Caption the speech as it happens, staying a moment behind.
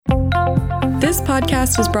This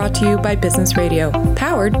podcast is brought to you by Business Radio,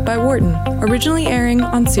 powered by Wharton, originally airing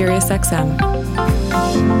on SiriusXM.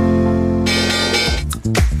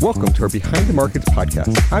 Welcome to our Behind the Markets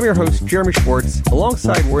podcast. I'm your host, Jeremy Schwartz.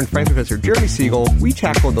 Alongside Wharton Finance Professor Jeremy Siegel, we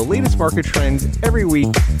tackle the latest market trends every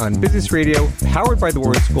week on Business Radio, powered by the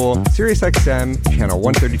Wharton School, SiriusXM, channel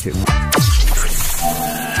 132.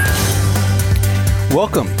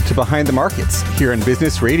 Welcome to Behind the Markets here on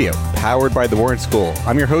Business Radio, powered by the Wharton School.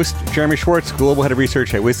 I'm your host, Jeremy Schwartz, Global Head of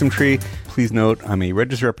Research at WisdomTree. Please note, I'm a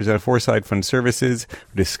registered representative for Foreside Fund Services.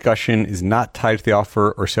 The discussion is not tied to the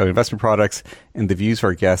offer or sale of investment products, and the views of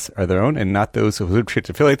our guests are their own and not those of WisdomTree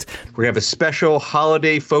affiliates. We're going to have a special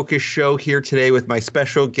holiday-focused show here today with my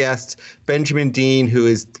special guest, Benjamin Dean, who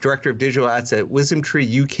is Director of Digital Assets at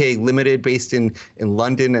WisdomTree UK Limited, based in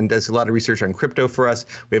London, and does a lot of research on crypto for us.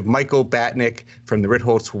 We have Michael Batnick from the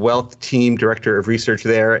Ritholtz Wealth Team, Director of Research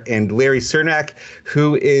there, and Larry Cernak,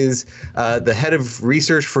 who is the Head of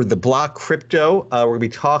Research for The Block Crypto. We're going to be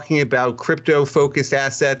talking about crypto-focused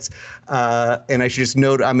assets. And I should just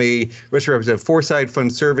note, I'm a registered representative of Foreside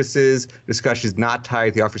Fund Services. The discussion is not tied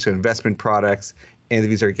to the offers of investment products, and the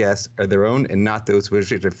views of our guests are their own and not those of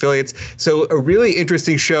WisdomTree affiliates. So a really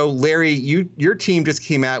interesting show. Larry, your team just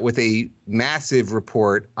came out with a massive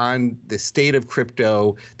report on the state of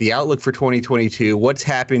crypto, the outlook for 2022, what's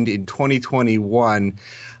happened in 2021.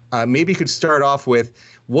 Maybe you could start off with,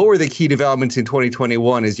 what were the key developments in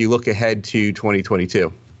 2021 as you look ahead to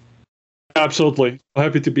 2022? Absolutely.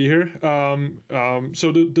 Happy to be here.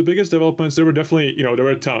 So the biggest developments, there were definitely, there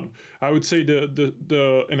were a ton. I would say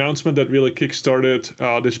the announcement that really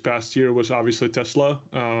kickstarted this past year was obviously Tesla.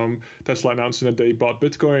 Tesla announcing that they bought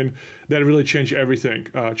Bitcoin. That really changed everything.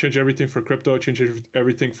 Changed everything for crypto, changed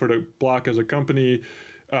everything for the block as a company.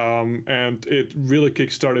 And it really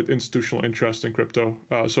kickstarted institutional interest in crypto.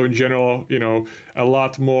 So in general, a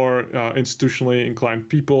lot more institutionally inclined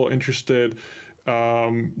people interested.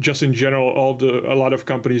 Just in general, a lot of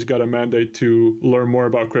companies got a mandate to learn more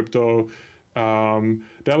about crypto.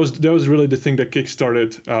 That was really the thing that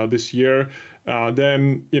kickstarted this year.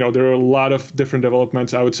 Then, there are a lot of different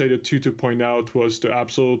developments. I would say the two to point out was the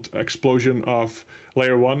absolute explosion of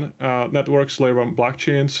layer one networks, layer one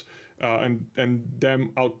blockchains, and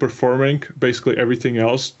them outperforming basically everything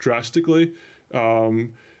else drastically.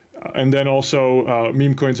 And then also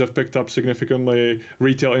meme coins have picked up significantly.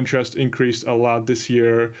 Retail interest increased a lot this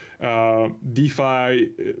year.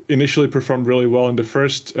 DeFi initially performed really well in the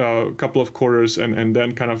first couple of quarters and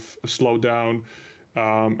then kind of slowed down.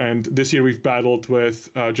 And this year we've battled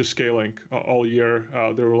with just scaling all year.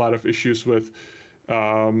 There were a lot of issues with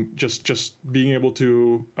just being able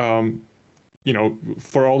to,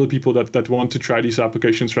 for all the people that want to try these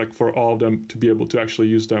applications, like for all of them to be able to actually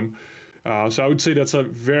use them. So I would say that's a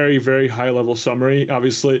very, very high level summary.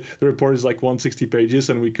 Obviously, the report is like 160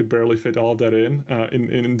 pages, and we could barely fit all of that in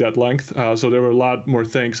that length. So there were a lot more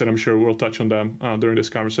things, and I'm sure we'll touch on them during this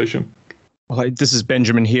conversation. Well, this is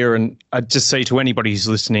Benjamin here, and I'd just say to anybody who's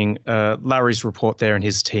listening, Larry's report there and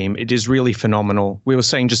his team, it is really phenomenal. We were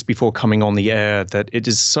saying just before coming on the air that it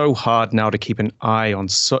is so hard now to keep an eye on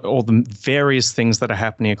all the various things that are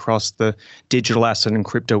happening across the digital asset and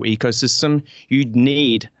crypto ecosystem. You'd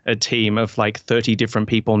need a team of like 30 different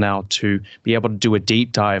people now to be able to do a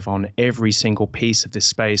deep dive on every single piece of this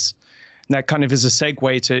space. And that kind of is a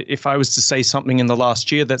segue to, if I was to say something in the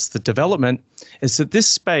last year, that's the development, is that this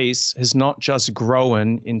space has not just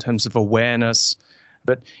grown in terms of awareness,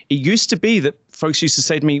 but it used to be that folks used to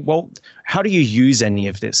say to me, well, how do you use any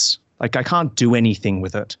of this? Like, I can't do anything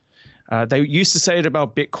with it. They used to say it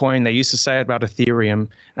about Bitcoin. They used to say it about Ethereum.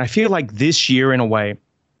 And I feel like this year, in a way,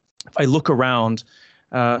 if I look around,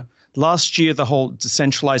 last year, the whole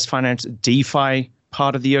decentralized finance, DeFi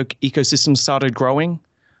part of the ecosystem started growing.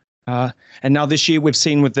 And now this year we've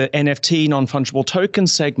seen with the NFT, non-fungible token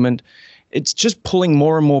segment, it's just pulling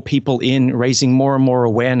more and more people in, raising more and more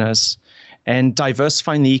awareness, and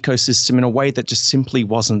diversifying the ecosystem in a way that just simply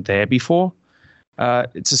wasn't there before.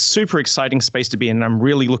 It's a super exciting space to be in, and I'm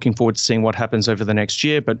really looking forward to seeing what happens over the next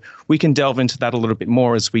year. But we can delve into that a little bit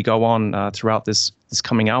more as we go on throughout this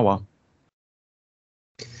coming hour.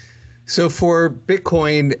 So for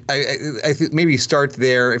Bitcoin, I think maybe start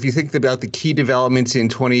there. If you think about the key developments in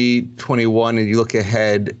 2021 and you look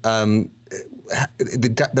ahead,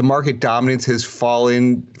 the market dominance has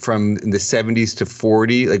fallen from the 70s to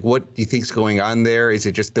 40. Like, what do you think is going on there? Is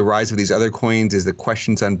it just the rise of these other coins? Is the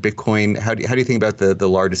questions on Bitcoin? How do you think about the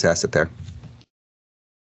largest asset there?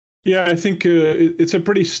 Yeah, I think it's a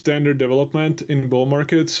pretty standard development in bull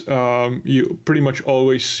markets. You pretty much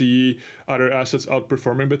always see other assets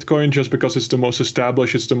outperforming Bitcoin just because it's the most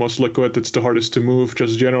established, it's the most liquid, it's the hardest to move,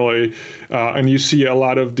 just generally. And you see a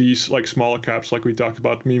lot of these like smaller caps, like we talked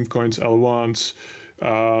about, meme coins, L1s,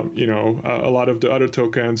 a lot of the other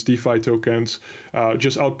tokens, DeFi tokens,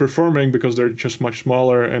 just outperforming because they're just much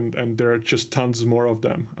smaller and there are just tons more of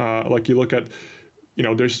them. Like you look at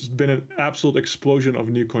there's been an absolute explosion of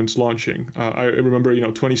new coins launching. I remember,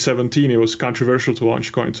 2017, it was controversial to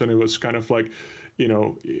launch coins, and it was kind of like,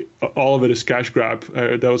 all of it is cash grab.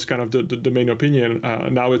 That was kind of the main opinion.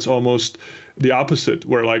 Now it's almost the opposite,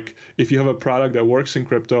 where like if you have a product that works in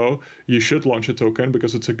crypto, you should launch a token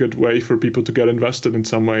because it's a good way for people to get invested in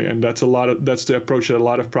some way. And that's the approach that a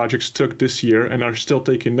lot of projects took this year and are still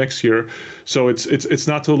taking next year. So it's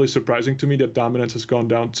not totally surprising to me that dominance has gone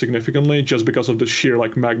down significantly just because of the sheer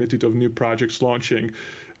like magnitude of new projects launching.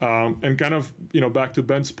 And kind of, back to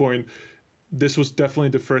Ben's point, this was definitely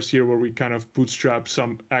the first year where we kind of bootstrapped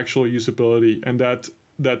some actual usability, and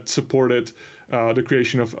that supported the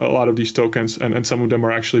creation of a lot of these tokens, and some of them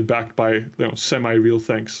are actually backed by semi-real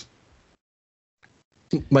things.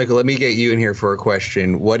 Michael, let me get you in here for a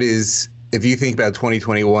question. If you think about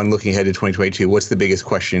 2021, looking ahead to 2022, what's the biggest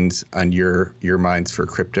questions on your minds for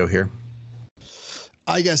crypto here?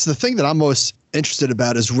 I guess the thing that I'm most interested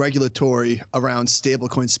about is regulatory around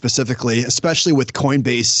stablecoins specifically, especially with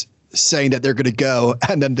Coinbase saying that they're going to go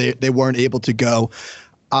and then they weren't able to go.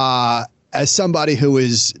 As somebody who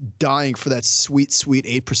is dying for that sweet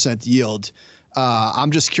 8% yield,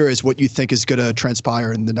 I'm just curious what you think is going to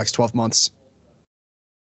transpire in the next 12 months.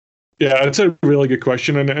 Yeah, it's a really good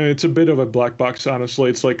question, and it's a bit of a black box, honestly.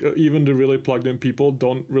 It's like even the really plugged in people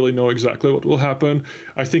don't really know exactly what will happen.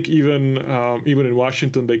 I think even in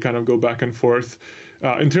Washington, they kind of go back and forth.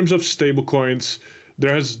 In terms of stablecoins,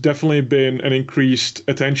 there has definitely been an increased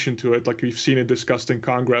attention to it. Like we've seen it discussed in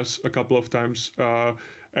Congress a couple of times,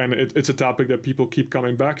 and it's a topic that people keep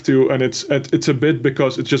coming back to. And it's a bit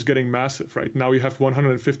because it's just getting massive, right? Now we have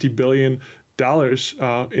 $150 billion in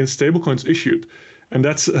stablecoins issued. And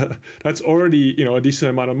that's already a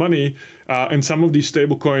decent amount of money. And some of these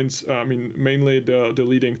stablecoins, mainly the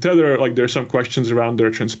leading Tether, like there's some questions around their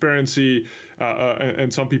transparency,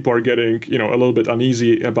 and some people are getting a little bit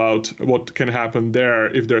uneasy about what can happen there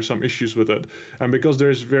if there's some issues with it. And because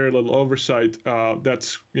there's very little oversight,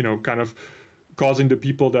 that's kind of causing the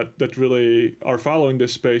people that really are following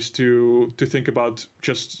this space to think about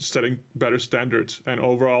just setting better standards and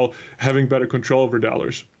overall having better control over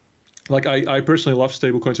dollars. Like I personally love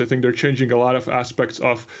stablecoins. I think they're changing a lot of aspects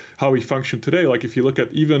of how we function today. Like if you look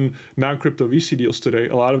at even non-crypto VC deals today,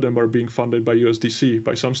 a lot of them are being funded by USDC,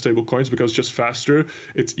 by some stablecoins, because it's just faster.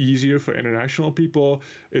 It's easier for international people.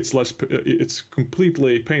 It's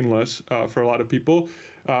completely painless for a lot of people.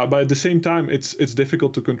 But at the same time, it's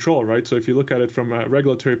difficult to control, right? So if you look at it from a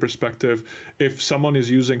regulatory perspective, if someone is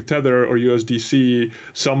using Tether or USDC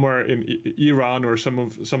somewhere in Iran or some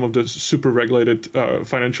of the super regulated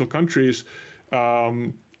financial countries,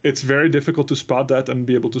 it's very difficult to spot that and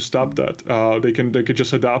be able to stop that. They could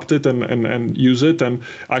just adopt it and use it. And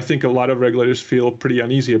I think a lot of regulators feel pretty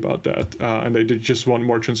uneasy about that, and they just want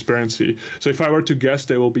more transparency. So if I were to guess,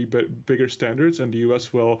 there will be bigger standards, and the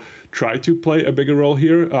U.S. will try to play a bigger role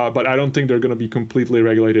here. But I don't think they're going to be completely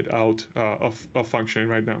regulated out of functioning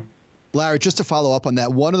right now. Larry, just to follow up on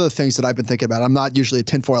that, one of the things that I've been thinking about, I'm not usually a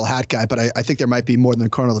tinfoil hat guy, but I think there might be more than a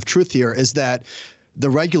kernel of truth here, is that the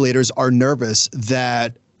regulators are nervous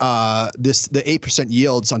that the 8%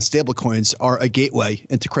 yields on stablecoins are a gateway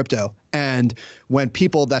into crypto. And when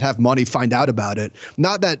people that have money find out about it,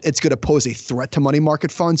 not that it's going to pose a threat to money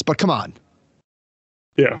market funds, but come on.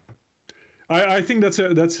 Yeah, I think that's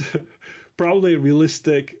probably a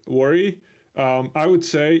realistic worry. I would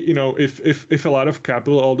say, if a lot of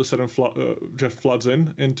capital all of a sudden just floods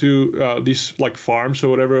into these like farms or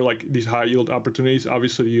whatever, like these high yield opportunities,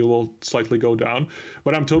 obviously you will slightly go down.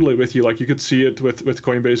 But I'm totally with you. Like you could see it with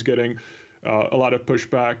Coinbase getting a lot of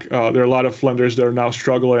pushback. There are a lot of lenders that are now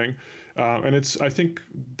struggling. And I think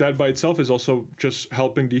that by itself is also just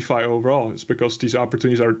helping DeFi overall. It's because these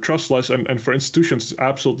opportunities are trustless, and for institutions, it's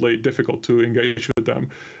absolutely difficult to engage with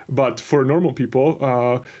them. But for normal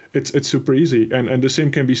people, it's super easy. And the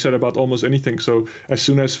same can be said about almost anything. So as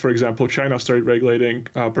soon as, for example, China started regulating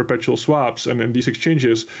perpetual swaps and these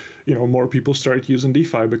exchanges, more people started using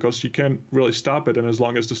DeFi because you can't really stop it. And as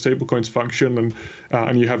long as the stablecoins function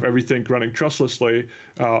and you have everything running trustlessly,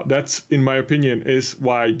 that's, in my opinion, is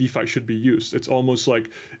why DeFi should should be used. It's almost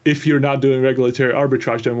like, if you're not doing regulatory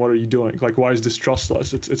arbitrage, then what are you doing? Like, why is this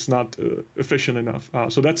trustless? It's not efficient enough.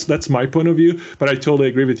 So that's my point of view. But I totally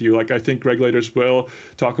agree with you. Like, I think regulators will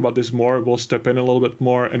talk about this more, will step in a little bit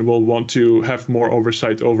more, and will want to have more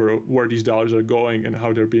oversight over where these dollars are going and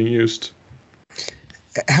how they're being used.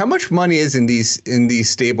 How much money is in these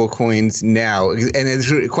stable coins now? And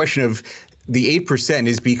it's a question of, the 8%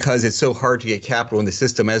 is because it's so hard to get capital in the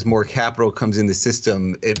system. As more capital comes in the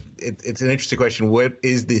system, it's an interesting question. What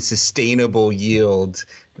is the sustainable yield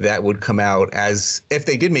that would come out as if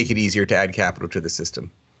they did make it easier to add capital to the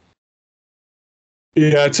system?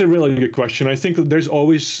 Yeah, it's a really good question. I think there's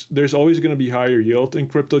always going to be higher yield in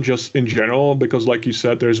crypto just in general, because like you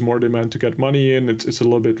said, there's more demand to get money in. It's a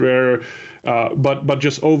little bit rarer, but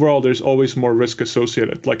just overall, there's always more risk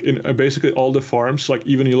associated. Like in basically all the farms, like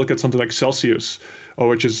even you look at something like Celsius,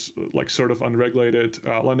 which is like sort of unregulated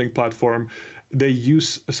lending platform, they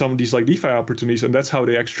use some of these like DeFi opportunities, and that's how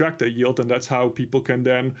they extract the yield, and that's how people can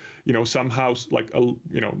then, somehow like,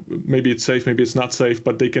 maybe it's safe, maybe it's not safe,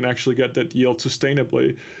 but they can actually get that yield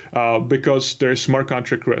sustainably because there's smart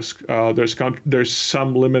contract risk. There's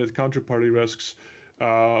some limited counterparty risks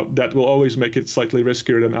that will always make it slightly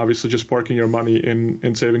riskier than obviously just parking your money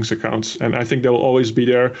in savings accounts. And I think they will always be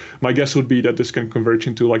there. My guess would be that this can converge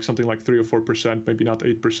into like something like 3 or 4%, maybe not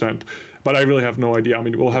 8%, but I really have no idea. I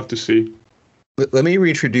mean, we'll have to see. Let me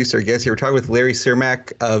reintroduce our guest here. We're talking with Larry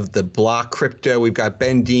Cermak of the Block Crypto. We've got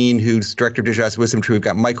Ben Dean, who's Director of Digital Asset Wisdom Tree. We've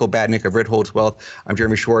got Michael Batnick of Ritholtz Wealth. I'm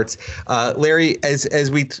Jeremy Schwartz. Larry, as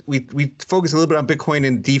we focus a little bit on Bitcoin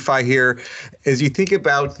and DeFi here, as you think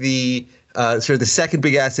about the sort of the second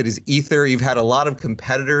big asset is Ether. You've had a lot of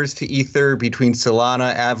competitors to Ether between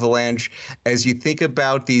Solana, Avalanche. As you think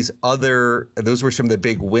about these those were some of the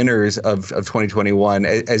big winners of 2021.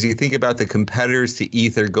 As you think about the competitors to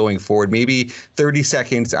Ether going forward, maybe 30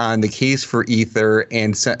 seconds on the case for Ether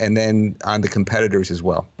and then on the competitors as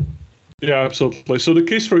well. Yeah, absolutely. So the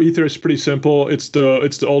case for Ether is pretty simple. It's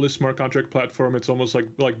the oldest smart contract platform. It's almost like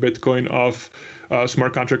Bitcoin of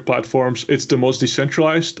smart contract platforms. It's the most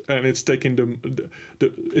decentralized, and it's taking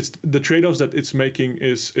the trade-offs that it's making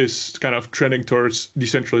is kind of trending towards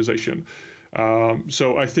decentralization.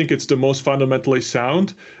 So I think it's the most fundamentally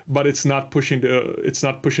sound, but it's not pushing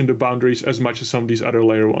the boundaries as much as some of these other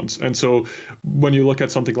layer ones. And so when you look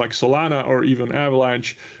at something like Solana or even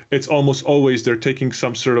Avalanche, it's almost always they're taking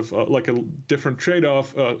some sort of like a different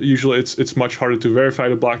trade-off. Usually it's much harder to verify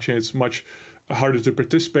the blockchain. It's much harder to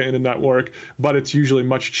participate in the network, but it's usually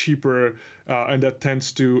much cheaper, and that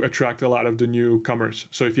tends to attract a lot of the newcomers.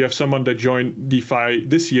 So if you have someone that joined DeFi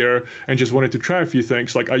this year and just wanted to try a few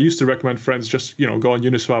things, like I used to recommend friends just go on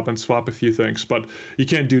Uniswap and swap a few things, but you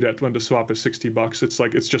can't do that when the swap is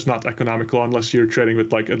 $60. It's just not economical unless you're trading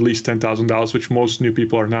with like at least $10,000, which most new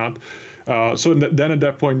people are not. So then at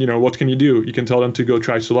that point, what can you do? You can tell them to go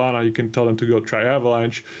try Solana. You can tell them to go try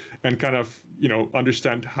Avalanche, and kind of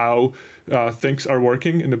understand how things are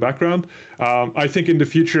working in the background. I think in the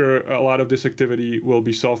future, a lot of this activity will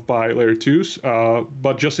be solved by layer 2s.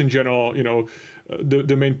 But just in general,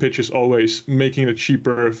 the main pitch is always making it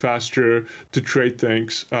cheaper, faster to trade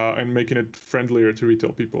things, and making it friendlier to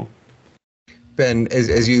retail people. Ben,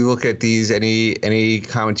 as you look at these, any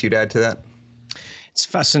comments you'd add to that? It's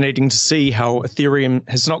fascinating to see how Ethereum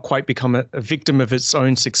has not quite become a victim of its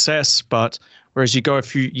own success, but whereas you go a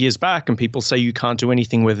few years back and people say you can't do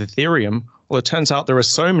anything with Ethereum, well, it turns out there are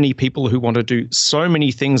so many people who want to do so many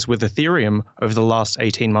things with Ethereum over the last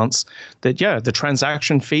 18 months that, the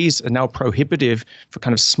transaction fees are now prohibitive for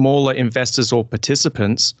kind of smaller investors or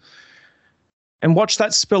participants. And watch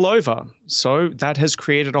that spill over. So that has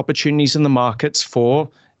created opportunities in the markets for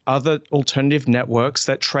other alternative networks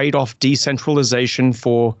that trade off decentralization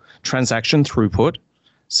for transaction throughput,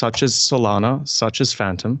 such as Solana, such as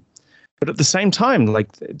Phantom. But at the same time,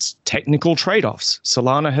 it's technical trade-offs.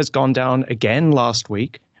 Solana has gone down again last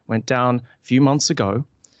week, went down a few months ago.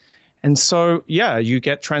 And so, you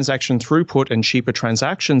get transaction throughput and cheaper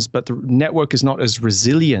transactions, but the network is not as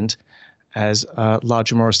resilient as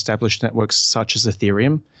larger, more established networks such as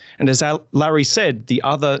Ethereum. And as Larry said, the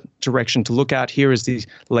other direction to look at here is the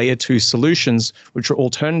layer 2 solutions, which are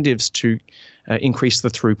alternatives to increase the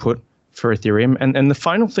throughput for Ethereum. And the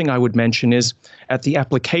final thing I would mention is at the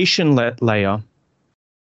application layer,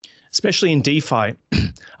 especially in DeFi,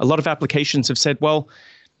 a lot of applications have said, well,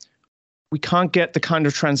 we can't get the kind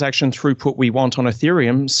of transaction throughput we want on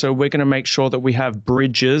Ethereum. So we're going to make sure that we have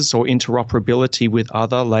bridges or interoperability with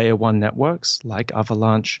other layer 1 networks like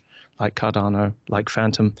Avalanche, like Cardano, like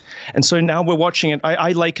Phantom. And so now we're watching it.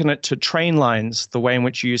 I liken it to train lines, the way in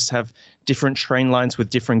which you used to have different train lines with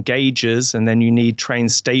different gauges, and then you need train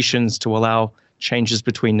stations to allow changes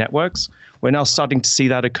between networks. We're now starting to see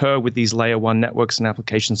that occur with these layer 1 networks and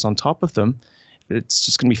applications on top of them. It's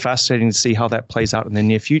just going to be fascinating to see how that plays out in the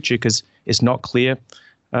near future, because it's not clear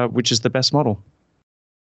which is the best model.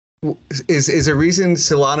 Is a reason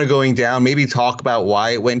Solana going down? Maybe talk about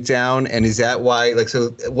why it went down, and is that why? Like, so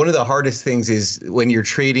one of the hardest things is when you're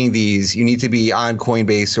trading these, you need to be on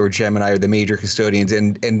Coinbase or Gemini or the major custodians,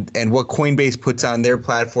 and what Coinbase puts on their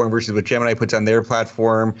platform versus what Gemini puts on their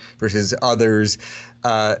platform versus others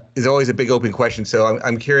is always a big open question. So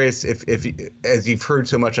I'm curious if as you've heard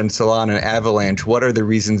so much on Solana and Avalanche, what are the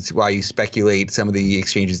reasons why you speculate some of the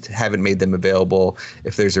exchanges haven't made them available?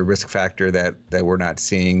 If there's a risk factor that we're not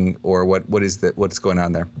seeing, or what's going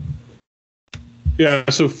on there? Yeah,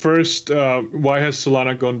 so first, why has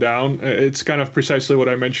Solana gone down? It's kind of precisely what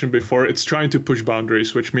I mentioned before. It's trying to push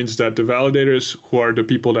boundaries, which means that the validators, who are the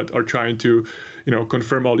people that are trying to,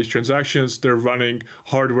 confirm all these transactions, they're running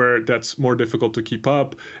hardware that's more difficult to keep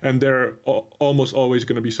up, and there are almost always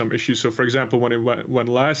going to be some issues. So, for example, when it went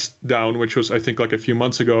last down, which was, I think, like a few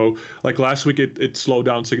months ago, like last week, it slowed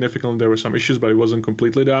down significantly. There were some issues, but it wasn't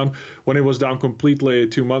completely down. When it was down completely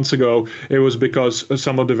 2 months ago, it was because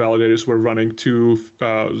some of the validators were running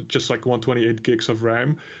just like 128 gigs of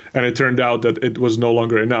RAM, and it turned out that it was no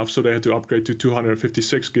longer enough, so they had to upgrade to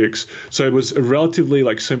 256 gigs. So it was a relatively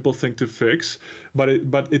simple thing to fix, but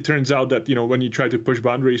it turns out that when you try to push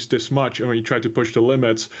boundaries this much, and when you try to push the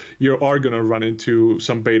limits, you are going to run into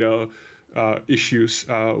some beta issues,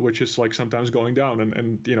 which is sometimes going down.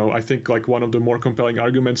 And I think one of the more compelling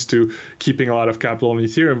arguments to keeping a lot of capital in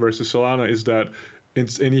Ethereum versus Solana is that in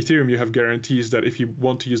Ethereum, you have guarantees that if you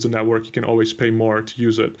want to use the network, you can always pay more to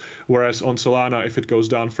use it. Whereas on Solana, if it goes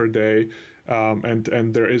down for a day,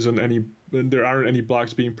 and there aren't any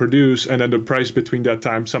blocks being produced, and then the price between that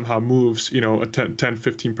time somehow moves, a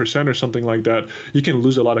 10-15% or something like that, you can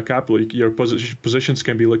lose a lot of capital. Your positions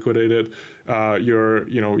can be liquidated. Your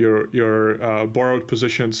borrowed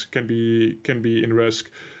positions can be in risk.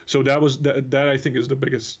 So that I think is the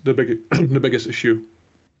biggest issue.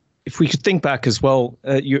 If we could think back as well,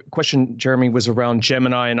 your question, Jeremy, was around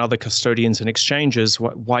Gemini and other custodians and exchanges.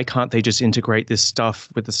 Why can't they just integrate this stuff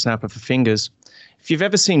with the snap of the fingers? If you've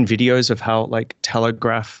ever seen videos of how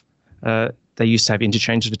Telegraph, they used to have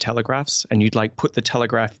interchange of the telegraphs, and you'd put the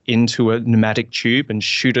telegraph into a pneumatic tube and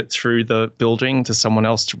shoot it through the building to someone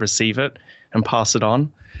else to receive it and pass it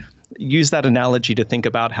on. Use that analogy to think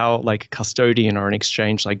about how a custodian or an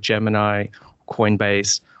exchange like Gemini,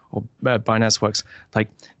 Coinbase, or Binance works.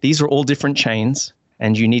 These are all different chains,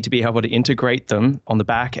 and you need to be able to integrate them on the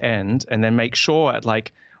back end and then make sure at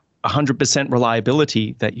 100%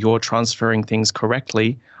 reliability that you're transferring things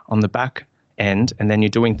correctly on the back end, and then you're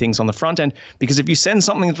doing things on the front end. Because if you send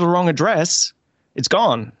something to the wrong address, it's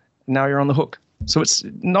gone. Now you're on the hook. So it's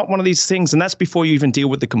not one of these things, and that's before you even deal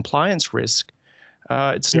with the compliance risk.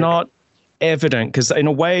 It's not evident, because in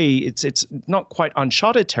a way it's not quite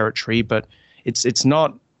uncharted territory, but it's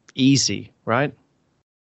not easy, right?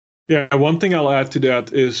 Yeah, one thing I'll add to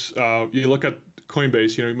that is you look at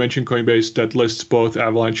Coinbase. You mentioned Coinbase that lists both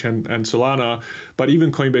Avalanche and Solana, but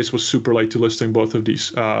even Coinbase was super late to listing both of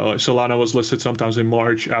these. Solana was listed sometimes in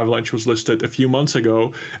March. Avalanche was listed a few months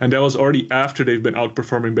ago, and that was already after they've been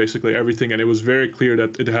outperforming basically everything. And it was very clear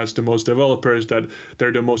that it has the most developers, that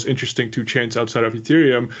they're the most interesting two chains outside of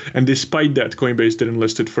Ethereum. And despite that, Coinbase didn't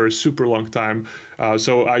list it for a super long time.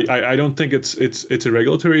 So I don't think it's a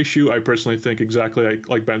regulatory issue. I personally think exactly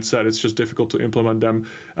like Ben said, it's just difficult to implement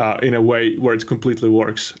them in a way where it's completely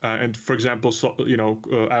works. And for example,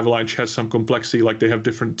 Avalanche has some complexity, they have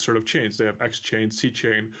different sort of chains. They have X chain, C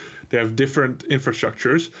chain. They have different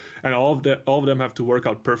infrastructures, and all of them have to work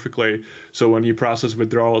out perfectly. So when you process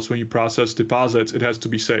withdrawals, when you process deposits, it has to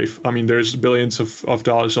be safe. I mean, there's billions of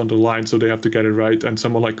dollars on the line, so they have to get it right. And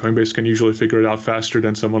someone like Coinbase can usually figure it out faster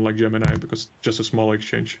than someone like Gemini, because it's just a small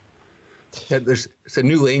exchange. Yeah, there's a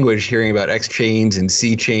new language hearing about X chains and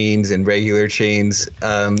C chains and regular chains.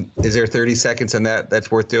 Is there 30 seconds on that that's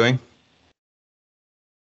worth doing?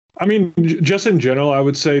 I mean, just in general, I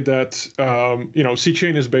would say that, C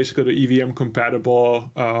chain is basically the EVM compatible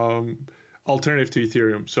alternative to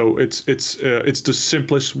Ethereum. So it's the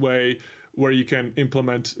simplest way where you can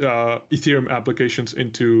implement Ethereum applications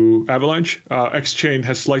into Avalanche. Xchain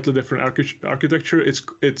has slightly different architecture.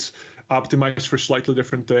 It's optimized for slightly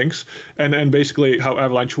different things. And basically how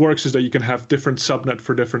Avalanche works is that you can have different subnet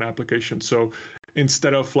for different applications. So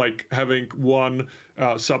instead of like having one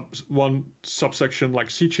subsection like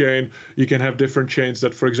C-chain, you can have different chains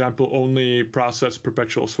that, for example, only process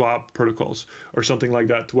perpetual swap protocols or something like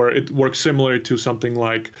that, where it works similar to something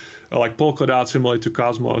like Polkadot, similar to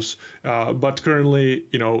Cosmos. But currently,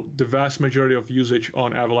 the vast majority of usage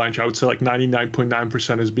on Avalanche, I would say like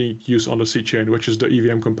 99.9% is being used on the C-chain, which is the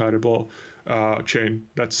EVM compatible chain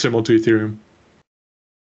that's similar to Ethereum.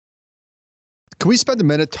 Can we spend a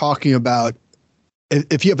minute talking about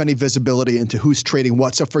if you have any visibility into who's trading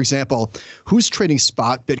what? So, for example, who's trading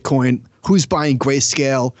spot Bitcoin? Who's buying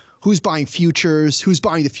Grayscale? Who's buying futures? Who's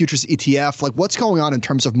buying the futures ETF? Like, what's going on in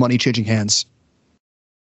terms of money changing hands?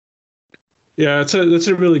 Yeah, that's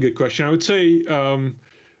a really good question. I would say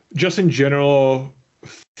just in general,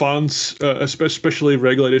 funds, especially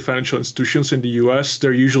regulated financial institutions in the US,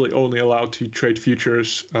 they're usually only allowed to trade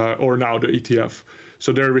futures or now the ETF.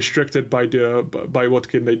 So they're restricted by what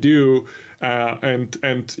can they do, and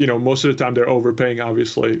most of the time they're overpaying,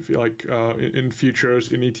 obviously, like in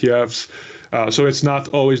futures, in ETFs. So it's not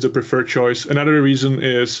always the preferred choice. Another reason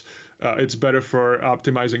is it's better for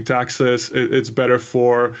optimizing taxes. It's better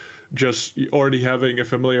for just already having a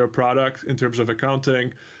familiar product in terms of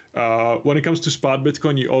accounting. When it comes to spot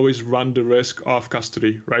Bitcoin, you always run the risk of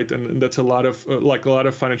custody, right? And that's a lot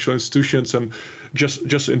of financial institutions, and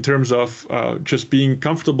just in terms of just being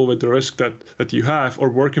comfortable with the risk that you have, or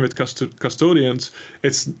working with custodians,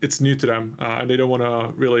 it's new to them, and they don't want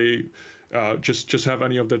to really just have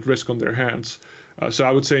any of that risk on their hands. So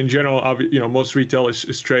I would say in general, most retail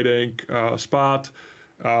is trading spot.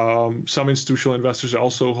 Some institutional investors are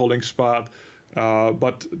also holding spot.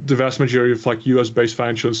 But the vast majority of like US-based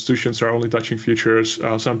financial institutions are only touching futures,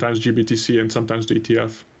 sometimes GBTC and sometimes the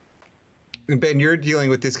ETF. Ben, you're dealing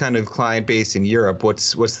with this kind of client base in Europe.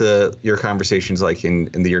 What's your conversations like in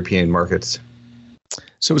the European markets?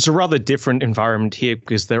 So it's a rather different environment here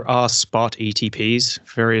because there are spot ETPs,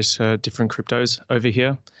 various different cryptos over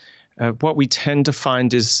here. What we tend to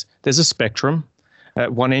find is there's a spectrum.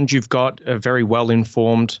 At one end, you've got a very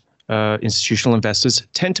well-informed institutional investors,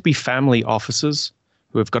 tend to be family offices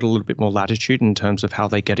who have got a little bit more latitude in terms of how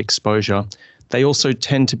they get exposure. They also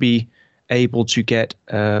tend to be able to get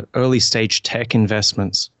early stage tech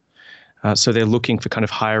investments. So they're looking for kind of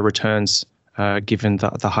higher returns given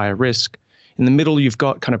the higher risk. In the middle, you've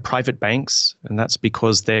got kind of private banks, and that's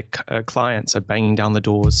because their clients are banging down the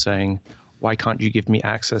doors saying, why can't you give me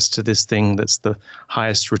access to this thing that's the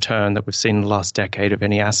highest return that we've seen in the last decade of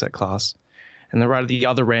any asset class? And then right at the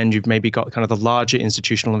other end, you've maybe got kind of the larger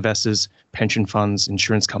institutional investors, pension funds,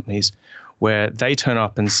 insurance companies, where they turn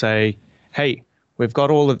up and say, hey, we've got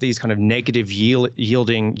all of these kind of negative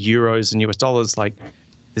yielding euros and US dollars. Like,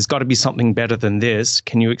 there's got to be something better than this.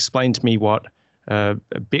 Can you explain to me what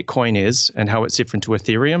Bitcoin is and how it's different to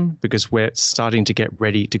Ethereum? Because we're starting to get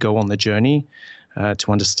ready to go on the journey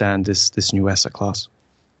to understand this new asset class.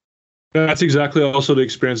 That's exactly also the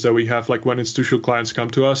experience that we have. Like when institutional clients come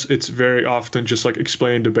to us, it's very often just like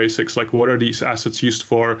explain the basics, like what are these assets used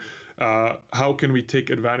for? How can we take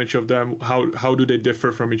advantage of them? How do they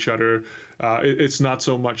differ from each other? It's not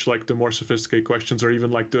so much like the more sophisticated questions or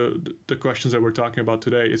even like the questions that we're talking about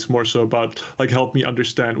today. It's more so about like, help me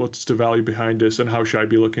understand what's the value behind this and how should I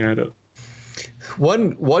be looking at it?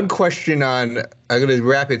 One question on, I'm going to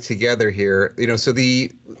wrap it together here. So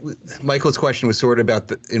Michael's question was sort of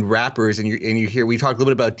about in wrappers, and you hear we talked a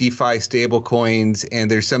little bit about DeFi stable coins,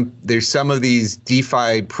 and there's some of these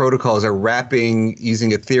DeFi protocols are wrapping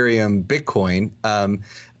using Ethereum Bitcoin.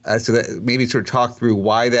 So that maybe sort of talk through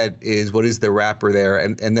why that is, what is the wrapper there,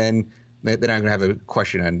 and then I'm going to have a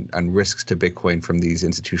question on risks to Bitcoin from these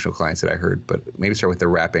institutional clients that I heard, but maybe start with the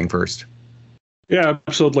wrapping first. Yeah,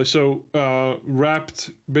 absolutely. So wrapped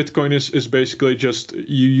Bitcoin is basically just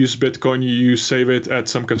you use Bitcoin, you save it at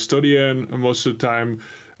some custodian. Most of the time,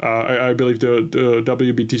 I believe the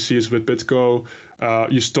WBTC is with BitGo.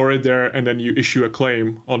 You store it there, and then you issue a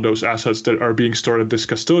claim on those assets that are being stored at this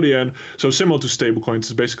custodian. So similar to stablecoins,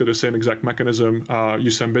 it's basically the same exact mechanism.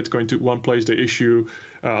 You send Bitcoin to one place, they issue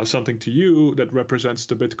something to you that represents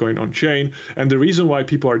the Bitcoin on chain. And the reason why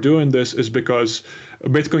people are doing this is because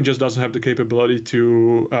Bitcoin just doesn't have the capability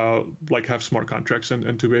to have smart contracts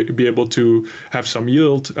and to be able to have some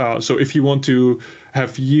yield. So if you want to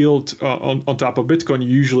have yield on top of Bitcoin, you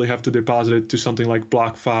usually have to deposit it to something like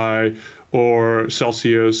BlockFi or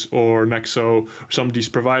Celsius or Nexo, some of these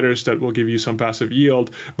providers that will give you some passive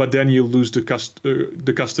yield, but then you lose the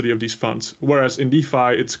custody of these funds. Whereas in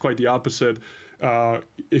DeFi, it's quite the opposite.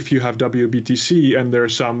 If you have WBTC and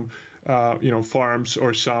there's some farms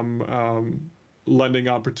or some lending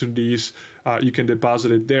opportunities, you can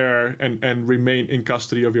deposit it there and remain in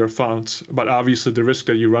custody of your funds. But obviously the risk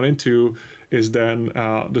that you run into is then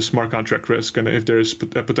the smart contract risk. And if there's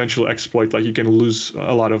a potential exploit, like you can lose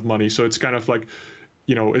a lot of money. So it's kind of like,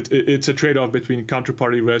 it's a trade-off between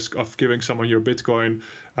counterparty risk of giving someone your Bitcoin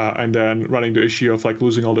and then running the issue of like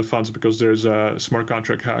losing all the funds because there's a smart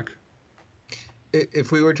contract hack.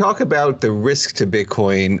 If we were to talk about the risk to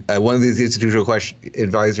Bitcoin, one of these institutional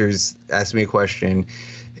advisors asked me a question.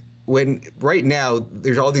 When right now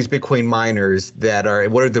there's all these Bitcoin miners that are,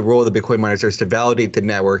 what are the role of the Bitcoin miners is to validate the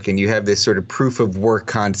network, and you have this sort of proof of work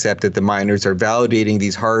concept that the miners are validating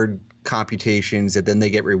these hard computations that then they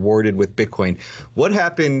get rewarded with Bitcoin. What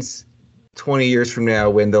happens 20 years from now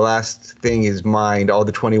when the last thing is mined, all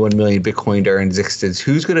the 21 million Bitcoin are in existence?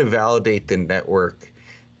 Who's going to validate the network?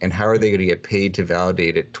 And how are they going to get paid to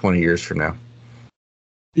validate it 20 years from now?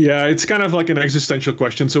 Yeah, it's kind of like an existential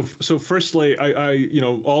question. So firstly,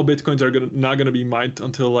 all Bitcoins are not going to be mined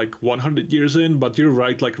until like 100 years in, but you're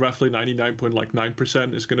right, like roughly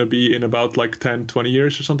 99.9% is going to be in about like 10, 20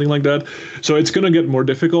 years or something like that. So it's going to get more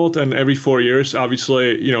difficult. And every 4 years,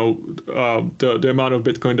 obviously, the amount of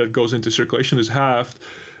Bitcoin that goes into circulation is halved.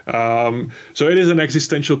 So it is an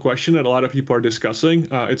existential question that a lot of people are discussing.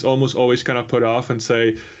 It's almost always kind of put off and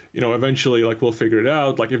say, eventually, like we'll figure it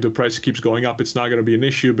out. Like if the price keeps going up, it's not going to be an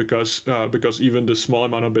issue because even the small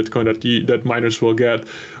amount of Bitcoin that miners will get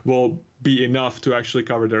will be enough to actually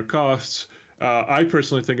cover their costs. I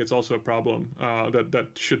personally think it's also a problem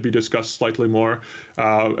that should be discussed slightly more.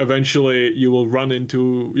 Eventually, you will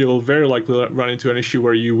very likely run into an issue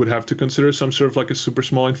where you would have to consider some sort of like a super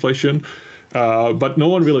small inflation. But no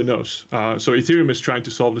one really knows. So Ethereum is trying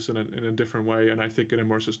to solve this in a different way, and I think in a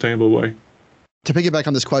more sustainable way. To piggyback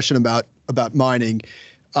on this question about mining,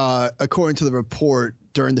 according to the report,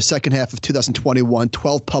 during the second half of 2021,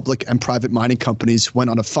 12 public and private mining companies went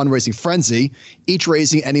on a fundraising frenzy, each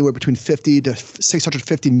raising anywhere between $50 to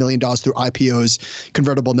 $650 million through IPOs,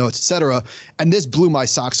 convertible notes, et cetera. And this blew my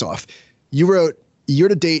socks off. You wrote,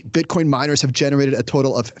 year-to-date, Bitcoin miners have generated a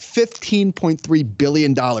total of $15.3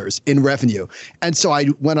 billion in revenue. And so I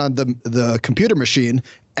went on the computer machine,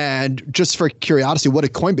 and just for curiosity, what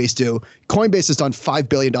did Coinbase do? Coinbase has done $5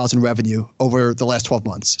 billion in revenue over the last 12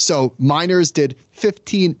 months. So miners did and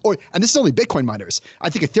this is only Bitcoin miners. I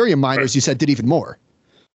think Ethereum miners, you said, did even more.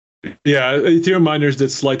 Yeah, Ethereum miners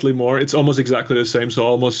did slightly more. It's almost exactly the same, so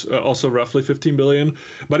almost also roughly 15 billion.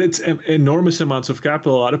 But it's enormous amounts of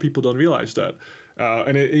capital. A lot of people don't realize that.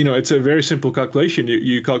 And it's a very simple calculation.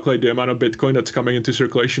 You calculate the amount of Bitcoin that's coming into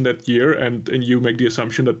circulation that year, and you make the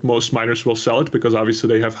assumption that most miners will sell it because obviously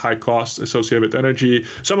they have high costs associated with energy.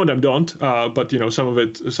 Some of them don't, but some of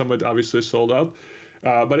it obviously is sold out.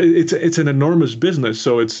 But it's an enormous business.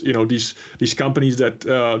 So it's these companies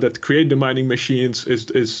that create the mining machines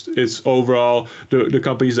is overall the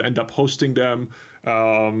companies that end up hosting them.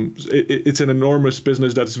 It's an enormous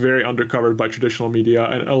business that's very undercovered by traditional media,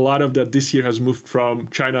 and a lot of that this year has moved from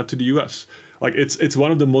China to the U.S. Like it's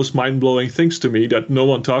one of the most mind-blowing things to me that no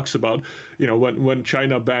one talks about. When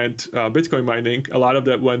China banned Bitcoin mining, a lot of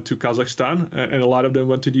that went to Kazakhstan, and a lot of them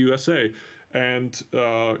went to the USA. And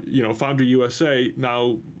Foundry USA,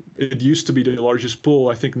 now it used to be the largest pool.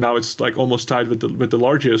 I think now it's like almost tied with the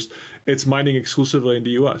largest. It's mining exclusively in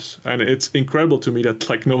the US, and it's incredible to me that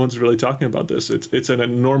like no one's really talking about this. It's an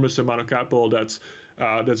enormous amount of capital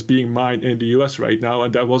that's being mined in the US right now,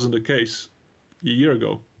 and that wasn't the case a year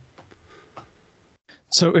ago.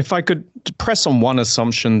 So if I could press on one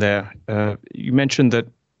assumption there, you mentioned that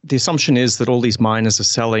the assumption is that all these miners are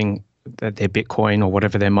selling their Bitcoin or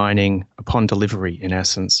whatever they're mining upon delivery, in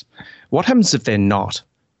essence. What happens if they're not?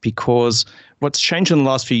 Because what's changed in the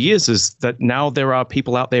last few years is that now there are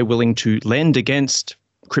people out there willing to lend against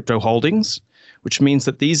crypto holdings, which means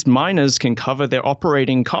that these miners can cover their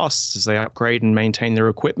operating costs as they upgrade and maintain their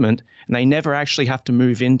equipment, and they never actually have to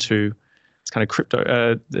move into this kind of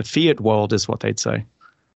crypto, the fiat world is what they'd say.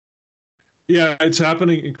 Yeah, it's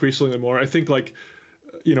happening increasingly more. I think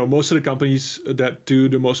most of the companies that do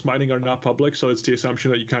the most mining are not public, so it's the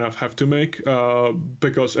assumption that you kind of have to make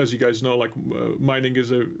because, as you guys know, mining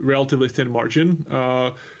is a relatively thin margin.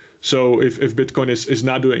 So if Bitcoin is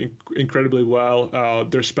not doing incredibly well,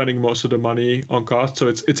 they're spending most of the money on cost. So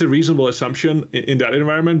it's a reasonable assumption in that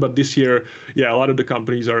environment. But this year, a lot of the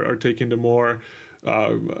companies are taking the more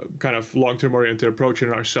kind of long-term oriented approach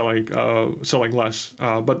and are selling less.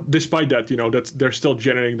 But despite that, they're still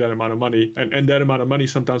generating that amount of money, and that amount of money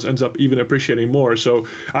sometimes ends up even appreciating more. So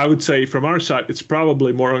I would say from our side, it's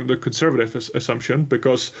probably more on the conservative assumption,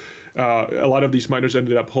 because a lot of these miners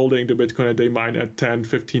ended up holding the Bitcoin that they mine at 10,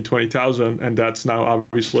 15, 20,000, and that's now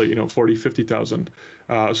obviously 40, 50,000.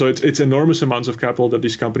 So it's enormous amounts of capital that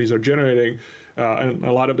these companies are generating, and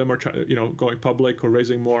a lot of them are going public or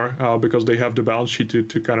raising more because they have the balance sheet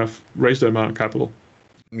to kind of raise the amount of capital.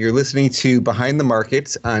 You're listening to Behind the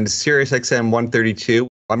Markets on SiriusXM 132.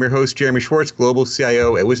 I'm your host, Jeremy Schwartz, Global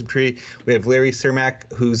CIO at WisdomTree. We have Larry Cermak,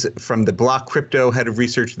 who's from the Block Crypto, Head of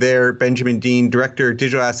Research there, Benjamin Dean, Director of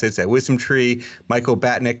Digital Assets at WisdomTree, Michael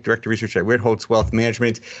Batnick, Director of Research at Ritholtz Wealth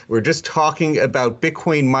Management. We're just talking about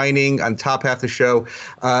Bitcoin mining on top half the show.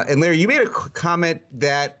 And Larry, you made a comment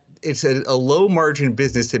that it's a low margin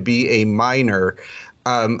business to be a miner.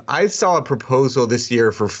 I saw a proposal this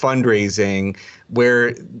year for fundraising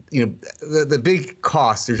where, the big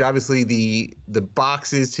cost, there's obviously the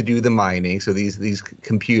boxes to do the mining, so these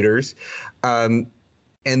computers. And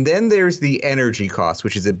then there's the energy cost,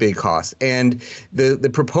 which is a big cost. And the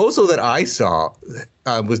proposal that I saw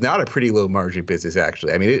was not a pretty low margin business,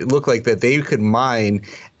 actually. I mean, it looked like that they could mine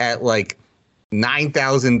at like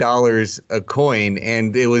 $9,000 a coin,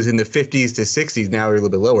 and it was in the 50s to 60s. Now we're a little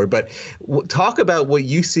bit lower. But talk about what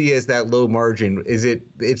you see as that low margin. Is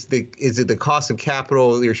it the cost of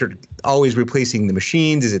capital? You're sort of always replacing the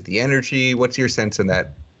machines. Is it the energy? What's your sense on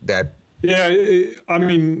that? Yeah, I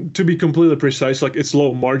mean, to be completely precise, like it's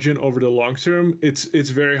low margin over the long term. It's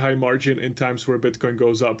very high margin in times where Bitcoin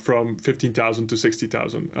goes up from 15,000 to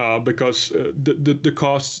 60,000 because the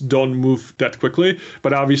costs don't move that quickly.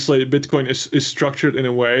 But obviously, Bitcoin is structured in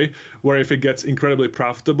a way where if it gets incredibly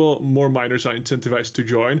profitable, more miners are incentivized to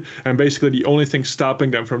join. And basically, the only thing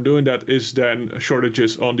stopping them from doing that is then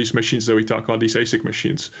shortages on these machines that we talk about, these ASIC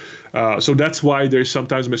machines. So that's why there's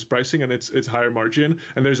sometimes mispricing, and it's higher margin.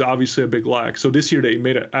 And there's obviously a big lag. So this year they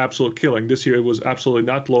made an absolute killing. This year it was absolutely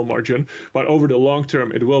not low margin, but over the long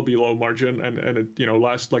term it will be low margin. And it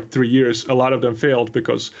last like 3 years, a lot of them failed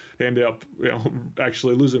because they ended up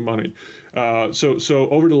actually losing money. So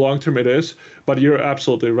over the long term it is, but you're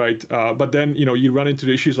absolutely right. But then you run into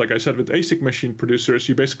the issues, like I said, with ASIC machine producers.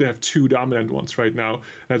 You basically have two dominant ones right now.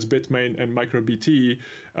 That's Bitmain and MicroBT,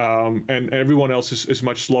 and everyone else is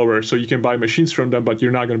much slower. So you can buy machines from them, but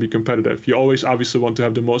you're not going to be competitive. You always obviously want to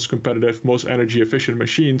have the most competitive, most energy efficient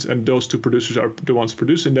machines, and those two producers are the ones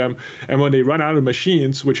producing them. And when they run out of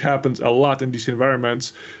machines, which happens a lot in these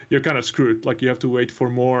environments, you're kind of screwed. Like you have to wait for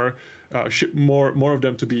more of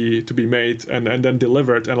them to be made and then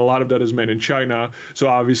delivered, and a lot of that is made in China. So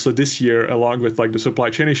obviously this year, along with like the supply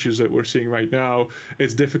chain issues that we're seeing right now,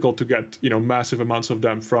 it's difficult to get massive amounts of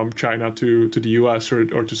them from China to the US or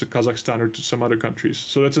to Kazakhstan or to some other countries.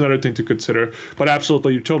 So that's another thing to consider. But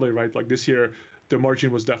absolutely, you're totally right. Like this year, the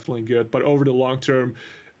margin was definitely good, but over the long term,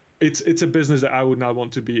 it's a business that I would not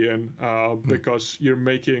want to be in because you're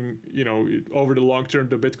making, over the long term,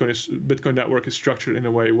 the Bitcoin network is structured in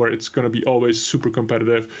a way where it's going to be always super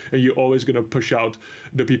competitive, and you're always going to push out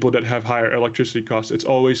the people that have higher electricity costs. It's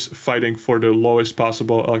always fighting for the lowest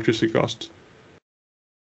possible electricity costs.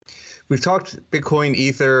 We've talked Bitcoin,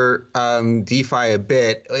 Ether, DeFi a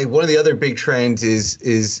bit. One of the other big trends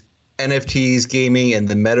is NFTs, gaming, and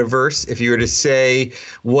the metaverse. If you were to say,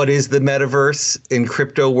 what is the metaverse in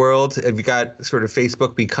crypto world? Have you got sort of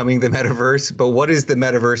Facebook becoming the metaverse? But what is the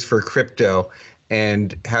metaverse for crypto,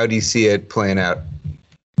 and how do you see it playing out?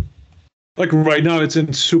 Like right now, it's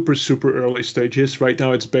in super, super early stages. Right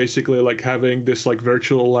now, it's basically like having this like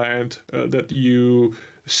virtual land that you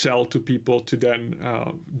sell to people to then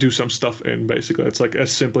do some stuff in. Basically, it's like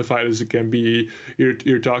as simplified as it can be.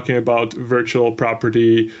 You're talking about virtual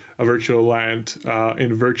property, a virtual land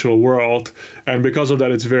in virtual world, and because of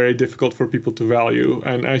that, it's very difficult for people to value.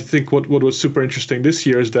 And I think what was super interesting this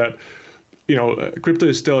year is that crypto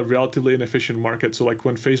is still a relatively inefficient market. So like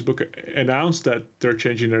when Facebook announced that they're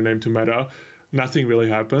changing their name to Meta, nothing really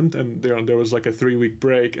happened. And there was like a 3-week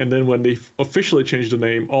break. And then when they officially changed the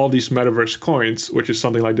name, all these metaverse coins, which is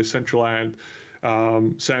something like Decentraland,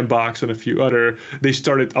 Sandbox, and a few other, they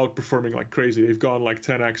started outperforming like crazy. They've gone like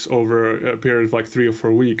 10x over a period of like 3 or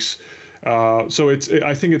 4 weeks. So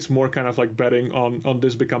I think it's more kind of like betting on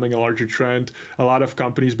this becoming a larger trend. A lot of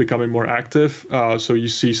companies becoming more active. So you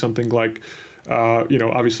see something like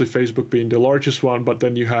Obviously Facebook being the largest one, but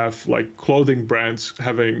then you have like clothing brands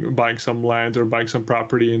buying some land or buying some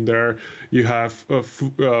property in there. You have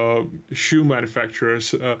shoe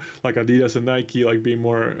manufacturers like Adidas and Nike like being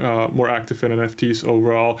more active in NFTs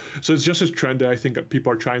overall. So it's just a trend that I think that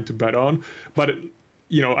people are trying to bet on. But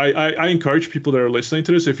I encourage people that are listening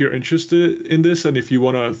to this, if you're interested in this and if you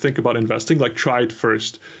want to think about investing, like try it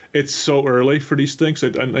first. It's so early for these things,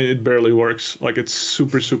 and it barely works. Like it's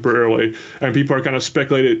super, super early, and people are kind of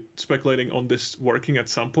speculating on this working at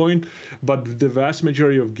some point. But the vast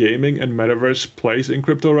majority of gaming and metaverse plays in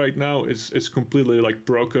crypto right now is completely like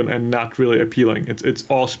broken and not really appealing. It's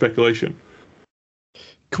all speculation.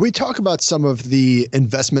 Can we talk about some of the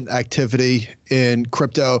investment activity in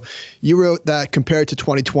crypto? You wrote that compared to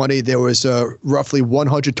 2020, there was a roughly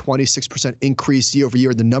 126% increase year over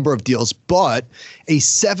year in the number of deals, but a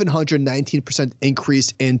 719%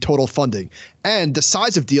 increase in total funding. And the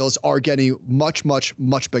size of deals are getting much, much,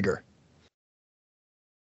 much bigger.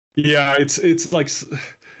 Yeah,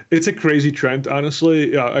 it's a crazy trend,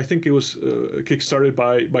 honestly. I think it was kickstarted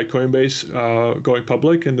by Coinbase going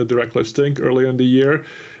public in the direct listing earlier in the year.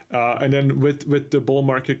 And then with the bull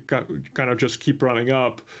market kind of just keep running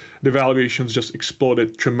up, the valuations just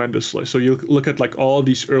exploded tremendously. So you look at like all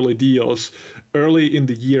these early deals. Early in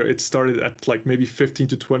the year, it started at like maybe $15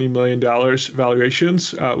 to $20 million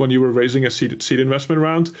valuations when you were raising a seed investment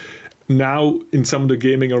round. Now, in some of the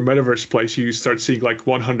gaming or metaverse plays, you start seeing like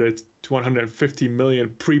 100 to 150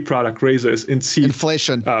 million pre-product raises in seed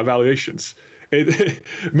inflation valuations.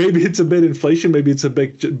 Maybe it's a bit inflation, maybe it's a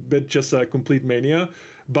bit just a complete mania,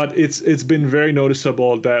 but it's been very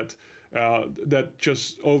noticeable that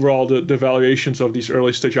just overall the valuations of these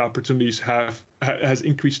early stage opportunities has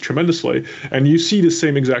increased tremendously. And you see the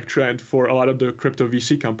same exact trend for a lot of the crypto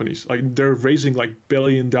VC companies. Like they're raising like $1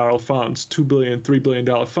 billion funds, $2 billion, $3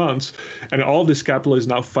 billion funds, and all this capital is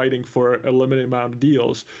now fighting for a limited amount of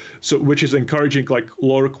deals. So which is encouraging like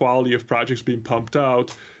lower quality of projects being pumped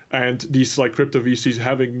out. And these like crypto VCs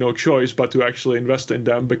having no choice but to actually invest in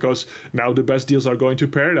them, because now the best deals are going to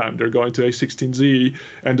Paradigm, they're going to A16Z,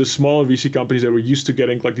 and the smaller VC companies that were used to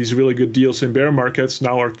getting like these really good deals in bear markets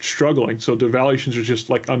now are struggling. So the valuations are just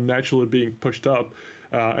like unnaturally being pushed up,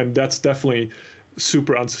 and that's definitely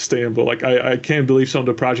super unsustainable. Like I can't believe some of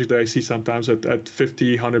the projects that I see sometimes at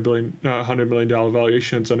 50, $100 million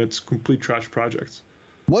valuations, and it's complete trash projects.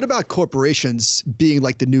 What about corporations being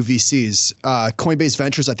like the new VCs? Coinbase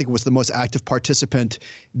Ventures, I think, was the most active participant.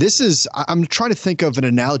 I'm trying to think of an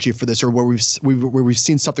analogy for this, or where we've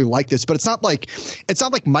seen something like this, but it's not like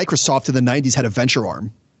Microsoft in the 90s had a venture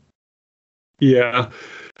arm. Yeah,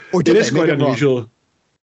 or did it is quite unusual.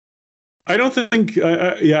 I don't think.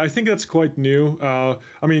 I think that's quite new. I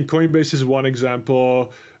mean, Coinbase is one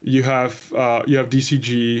example. You have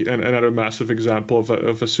DCG and another massive example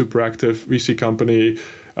of a super active VC company.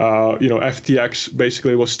 FTX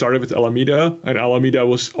basically was started with Alameda, and Alameda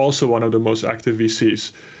was also one of the most active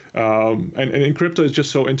VCs. And in crypto, it's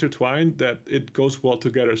just so intertwined that it goes well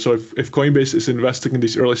together. So if Coinbase is investing in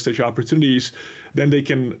these early stage opportunities, then they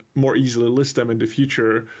can more easily list them in the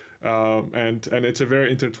future. And it's a very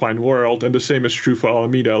intertwined world. And the same is true for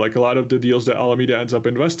Alameda. Like a lot of the deals that Alameda ends up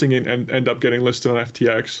investing in and end up getting listed on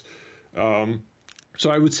FTX. So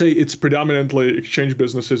I would say it's predominantly exchange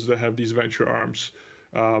businesses that have these venture arms.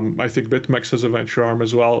 I think BitMEX has a venture arm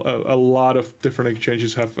as well. A lot of different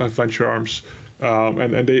exchanges have venture arms,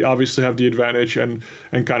 and they obviously have the advantage and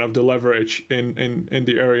kind of the leverage in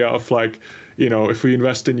the area of like, if we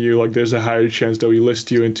invest in you, like there's a higher chance that we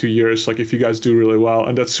list you in 2 years, like if you guys do really well,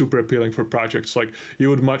 and that's super appealing for projects. Like you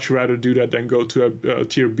would much rather do that than go to a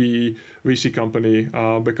tier B VC company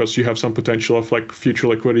because you have some potential of like future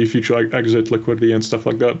liquidity, future like exit liquidity and stuff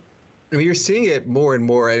like that. I mean, you're seeing it more and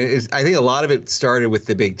more. And I think a lot of it started with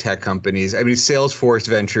the big tech companies. I mean, Salesforce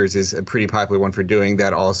Ventures is a pretty popular one for doing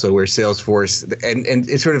that also, where Salesforce, and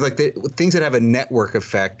it's sort of like the things that have a network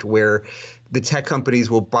effect where the tech companies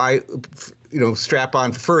will buy, strap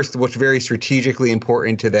on first what's very strategically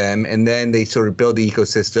important to them, and then they sort of build the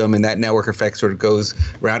ecosystem, and that network effect sort of goes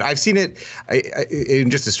around. I've seen it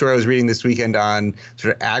in just a story I was reading this weekend on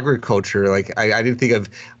sort of agriculture. Like I didn't think of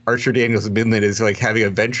Archer Daniels Midland as like having a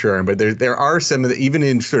venture arm, but there are some of the, even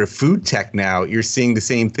in sort of food tech now, you're seeing the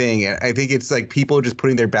same thing. And I think it's like people just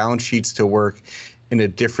putting their balance sheets to work in a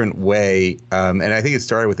different way. And I think it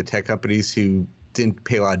started with the tech companies who didn't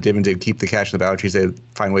pay a lot of dividends to keep the cash in the balance sheets. They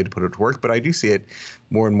find a way to put it to work. But I do see it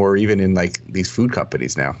more and more even in like these food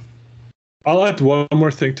companies now. I'll add one more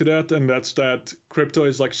thing to that, and that's that crypto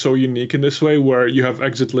is like so unique in this way, where you have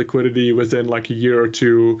exit liquidity within like a year or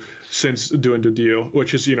two since doing the deal,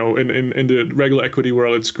 which is, in the regular equity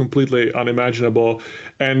world, it's completely unimaginable.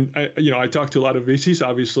 And I talk to a lot of VCs,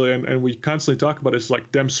 obviously, and we constantly talk about it's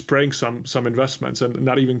like them spraying some investments and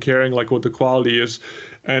not even caring like what the quality is,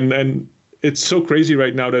 and it's so crazy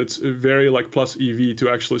right now that it's very like plus EV to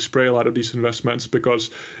actually spray a lot of these investments, because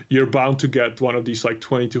you're bound to get one of these like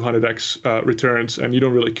 2200x returns, and you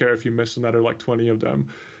don't really care if you miss another like 20 of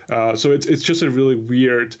them. So it's just a really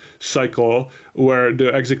weird cycle where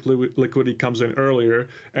the exit liquidity comes in earlier,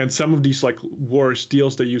 and some of these like worse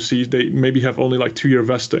deals that you see, they maybe have only like 2-year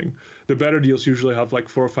vesting. The better deals usually have like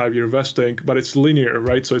 4 or 5 year vesting, but it's linear,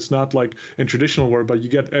 right? So it's not like in traditional world, but you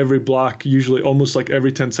get every block, usually almost like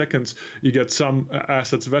every 10 seconds, you get some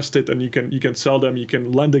assets vested, and you can sell them, you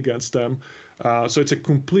can lend against them. So it's a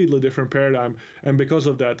completely different paradigm, and because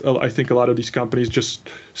of that, I think a lot of these companies just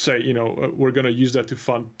say, we're going to use that to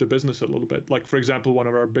fund the business a little bit. Like, for example, one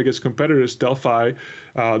of our biggest competitors, Delphi,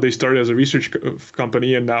 they started as a research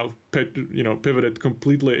company and now pivoted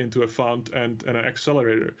completely into a fund and an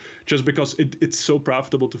accelerator, just because it's so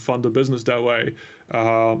profitable to fund the business that way,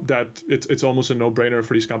 that it's almost a no-brainer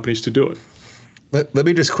for these companies to do it. Let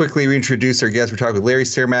me just quickly reintroduce our guests. We're talking with Larry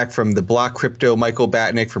Cermak from The Block Crypto, Michael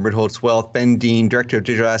Batnick from Ritholtz Wealth, Ben Dean, Director of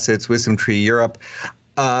Digital Assets, WisdomTree Europe.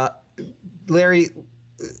 Larry,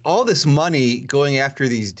 all this money going after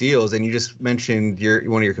these deals, and you just mentioned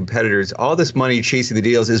one of your competitors, all this money chasing the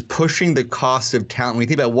deals is pushing the cost of talent. When you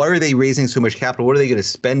think about what are they raising so much capital, what are they going to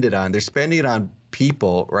spend it on? They're spending it on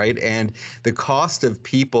people, right? And the cost of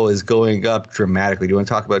people is going up dramatically. Do you want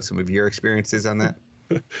to talk about some of your experiences on that?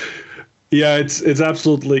 Yeah, it's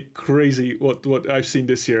absolutely crazy what I've seen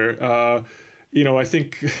this year. I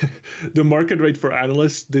think the market rate for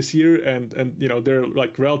analysts this year, and they're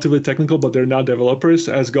like relatively technical, but they're not developers,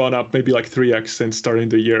 has gone up maybe like 3x since starting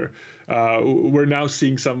the year. We're now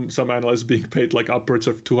seeing some analysts being paid like upwards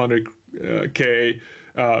of 200K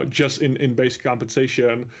just in base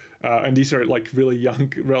compensation, and these are like really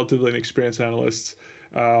young, relatively inexperienced analysts.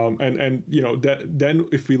 Then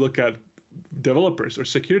if we look at developers or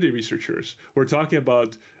security researchers, we're talking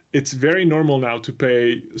about, it's very normal now to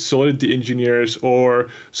pay Solidity engineers or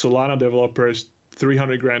Solana developers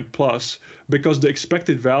 $300,000 plus, because the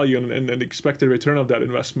expected value and the expected return of that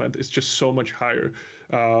investment is just so much higher.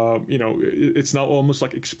 It's now almost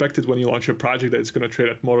like expected when you launch a project that it's going to trade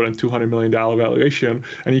at more than $200 million valuation,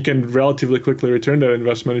 and you can relatively quickly return that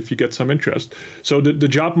investment if you get some interest. So the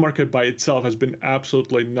job market by itself has been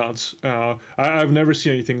absolutely nuts. I've never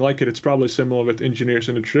seen anything like it. It's probably similar with engineers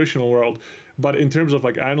in the traditional world, but in terms of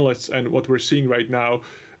like analysts and what we're seeing right now,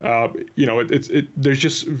 there's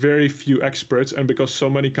just very few experts, and because so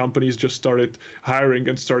many companies just started hiring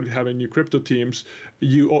and started having new crypto teams,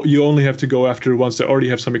 you only have to go after ones that already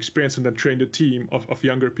have some experience and then train the team of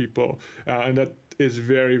younger people, and that is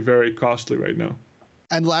very, very costly right now.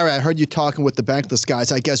 And Larry, I heard you talking with the Bankless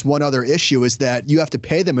guys. I guess one other issue is that you have to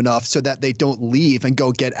pay them enough so that they don't leave and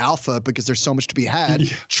go get alpha, because there's so much to be had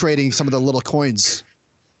trading some of the little coins.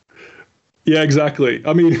 Yeah, exactly.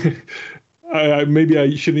 I mean, maybe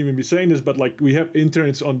I shouldn't even be saying this, but like we have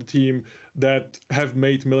interns on the team that have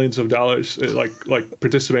made millions of dollars, like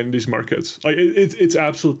participating in these markets. Like it's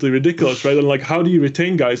absolutely ridiculous, right? And like, how do you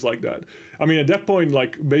retain guys like that? I mean, at that point,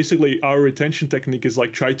 like basically our retention technique is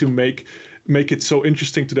like try to make it so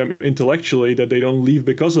interesting to them intellectually that they don't leave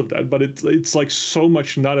because of that. But it's like so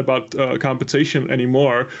much not about compensation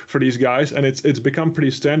anymore for these guys, and it's become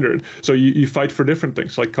pretty standard. So you fight for different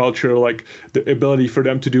things like culture, like the ability for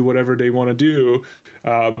them to do whatever they want to do.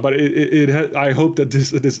 But I hope that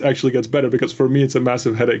this actually gets better, because for me it's a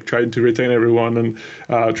massive headache trying to retain everyone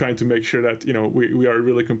and trying to make sure that we are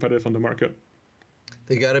really competitive on the market.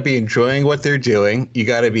 They got to be enjoying what they're doing. You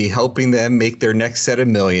got to be helping them make their next set of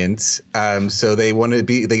millions. So they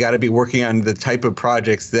got to be working on the type of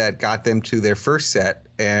projects that got them to their first set.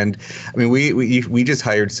 And I mean, we just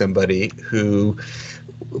hired somebody who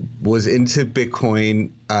was into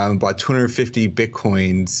Bitcoin, bought 250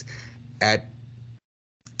 Bitcoins at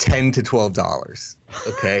 $10 to $12.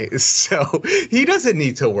 Okay, so he doesn't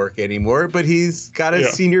need to work anymore, but he's got a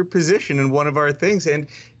senior position in one of our things, and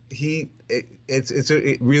it's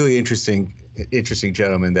a really interesting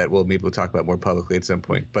gentleman that maybe we'll talk about more publicly at some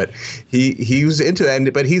point. But he was into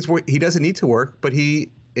that, but he doesn't need to work, but he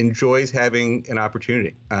enjoys having an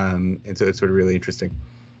opportunity, and so it's sort of really interesting.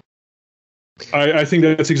 I think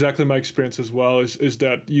that's exactly my experience as well, is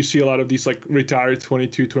that you see a lot of these like retired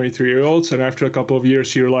 22, 23-year-olds. And after a couple of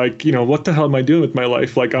years, you're like, what the hell am I doing with my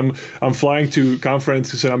life? Like I'm flying to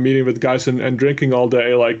conferences and I'm meeting with guys and drinking all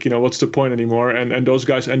day. Like, what's the point anymore? And those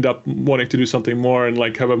guys end up wanting to do something more and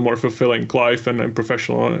like have a more fulfilling life and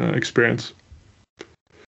professional experience.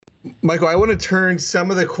 Michael, I want to turn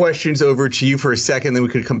some of the questions over to you for a second, then we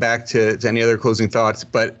could come back to any other closing thoughts.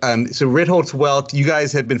 But so Ritholtz Wealth, you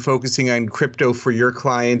guys have been focusing on crypto for your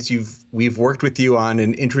clients. We've worked with you on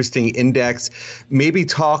an interesting index. Maybe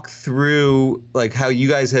talk through like how you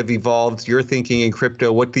guys have evolved your thinking in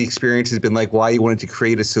crypto, what the experience has been like, why you wanted to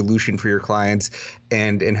create a solution for your clients,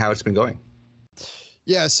 and how it's been going.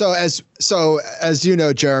 Yeah. So as you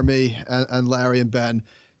know, Jeremy and Larry and Ben,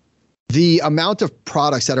 the amount of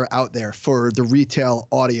products that are out there for the retail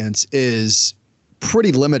audience is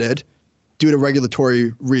pretty limited due to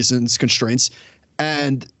regulatory reasons, constraints,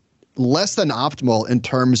 and less than optimal in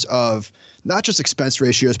terms of not just expense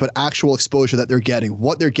ratios, but actual exposure that they're getting,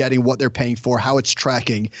 what they're paying for, how it's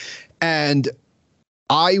tracking. And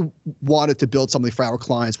I wanted to build something for our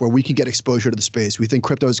clients where we can get exposure to the space. We think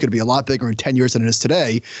crypto is going to be a lot bigger in 10 years than it is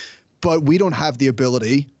today, but we don't have the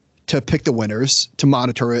ability to pick the winners, to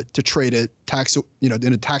monitor it, to trade it,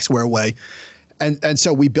 in a tax-aware way. And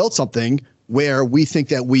so we built something where we think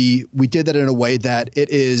that we did that in a way that it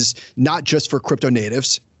is not just for crypto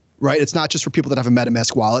natives, right? It's not just for people that have a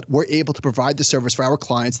MetaMask wallet. We're able to provide the service for our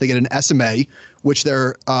clients. They get an SMA, which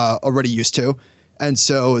they're already used to. And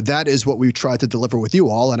so that is what we tried to deliver with you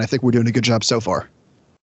all. And I think we're doing a good job so far.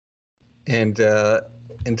 And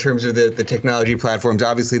in terms of the technology platforms,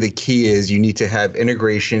 obviously the key is you need to have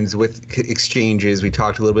integrations with exchanges. We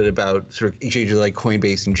talked a little bit about sort of exchanges like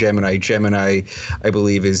Coinbase and Gemini. Gemini, I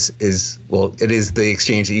believe, is it is the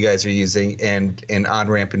exchange that you guys are using, and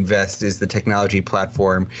OnRamp Invest is the technology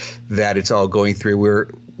platform that it's all going through.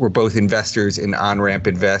 We're both investors in OnRamp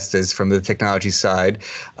Invest as from the technology side.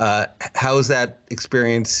 How has that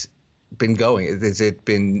experience been going? Has it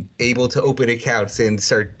been able to open accounts and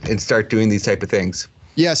start doing these type of things?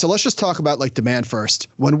 Yeah, so let's just talk about like demand first.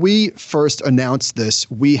 When we first announced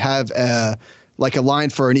this, we have a line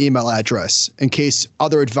for an email address in case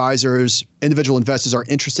other advisors, individual investors are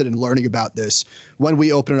interested in learning about this when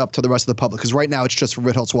we open it up to the rest of the public. Because right now it's just for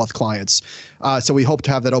Ritholtz Wealth clients. So we hope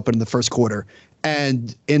to have that open in the first quarter.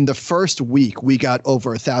 And in the first week, we got over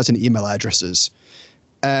 1,000 email addresses.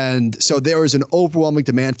 And so there is an overwhelming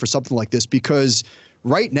demand for something like this because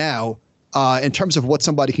right now, in terms of what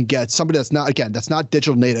somebody can get, somebody that's not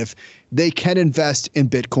digital native, they can invest in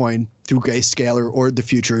Bitcoin through Grayscale or the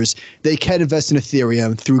futures. They can invest in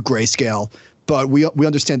Ethereum through Grayscale. But we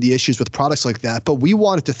understand the issues with products like that. But we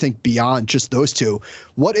wanted to think beyond just those two.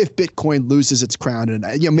 What if Bitcoin loses its crown? And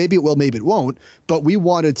maybe it will, maybe it won't. But we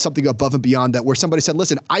wanted something above and beyond that, where somebody said,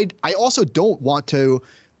 "Listen, I also don't want to."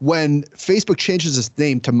 When Facebook changes its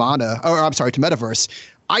name to Metaverse,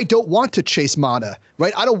 I don't want to chase Mana,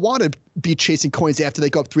 right? I don't want to be chasing coins after they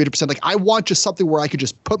go up 300%. Like I want just something where I could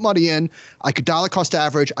just put money in, I could dollar cost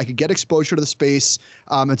average, I could get exposure to the space,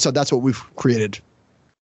 and so that's what we've created.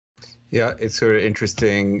 Yeah, it's sort of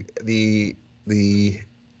interesting. The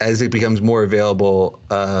as it becomes more available,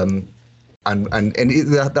 the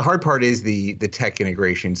hard part is the tech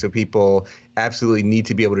integration. So people absolutely need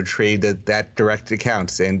to be able to trade that direct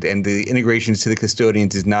accounts, and the integrations to the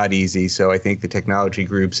custodians is not easy. So I think the technology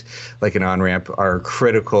groups like an OnRamp are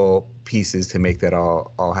critical pieces to make that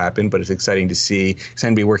all happen. But it's exciting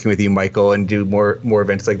to be working with you, Michael, and do more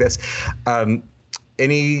events like this.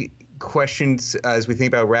 Any questions as we think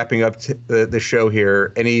about wrapping up the show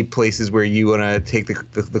here? Any places where you want to take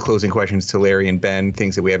the closing questions to Larry and Ben,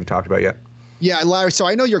 things that we haven't talked about yet? Yeah, Larry, so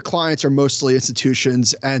I know your clients are mostly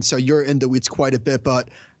institutions, and so you're in the weeds quite a bit, but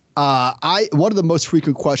one of the most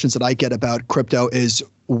frequent questions that I get about crypto is,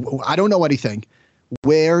 I don't know anything.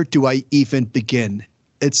 Where do I even begin?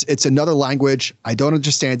 It's another language. I don't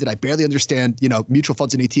understand it. I barely understand, mutual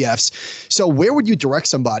funds and ETFs. So where would you direct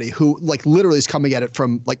somebody who literally is coming at it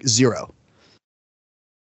from zero?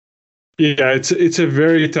 Yeah, it's a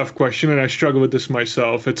very tough question, and I struggle with this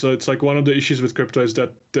myself. It's like one of the issues with crypto is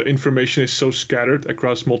that the information is so scattered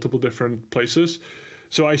across multiple different places.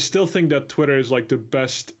 So I still think that Twitter is the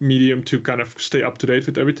best medium to kind of stay up to date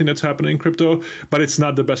with everything that's happening in crypto, but it's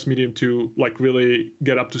not the best medium to really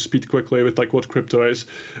get up to speed quickly with what crypto is.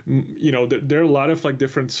 There are a lot of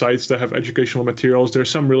different sites that have educational materials.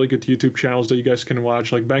 There's some really good YouTube channels that you guys can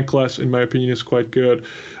watch. Bankless, in my opinion, is quite good.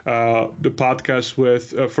 The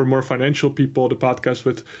podcast for more financial people, the podcast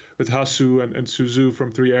with Hasu and Suzu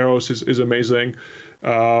from Three Arrows is amazing.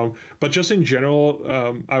 But just in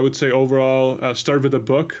general, I would say overall, start with a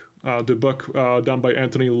book. The book done by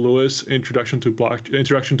Anthony Lewis, Introduction to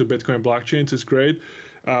Bitcoin Blockchains, is great.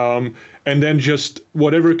 And then just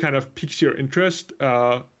whatever kind of piques your interest,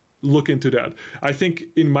 look into that. I think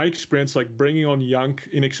in my experience, like bringing on young,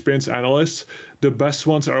 inexperienced analysts, the best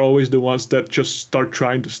ones are always the ones that just start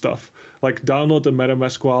trying the stuff. Like download the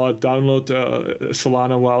MetaMask wallet, download the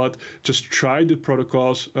Solana wallet, just try the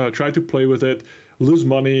protocols, try to play with it, lose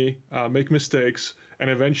money, make mistakes, and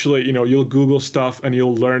eventually, you'll Google stuff and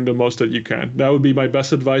you'll learn the most that you can. That would be my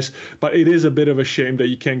best advice. But it is a bit of a shame that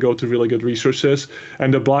you can't go to really good resources.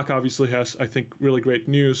 And the block obviously has, I think, really great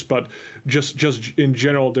news. But just in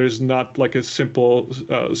general, there's not like a simple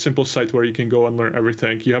site where you can go and learn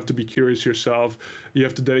everything. You have to be curious yourself. You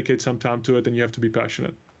have to dedicate some time to it, and you have to be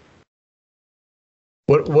passionate.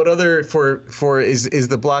 What other is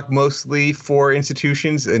the block mostly for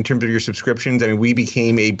institutions in terms of your subscriptions? I mean, we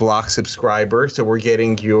became a block subscriber, so we're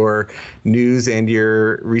getting your news and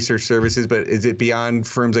your research services. But is it beyond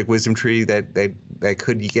firms like WisdomTree that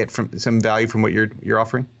could you get from some value from what you're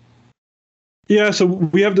offering? Yeah, so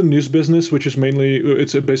we have the news business, which is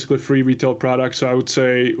it's basically a free retail product. So I would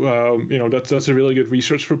say, that's a really good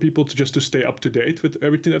resource for people to stay up to date with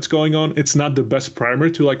everything that's going on. It's not the best primer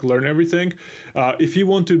to learn everything. If you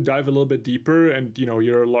want to dive a little bit deeper and,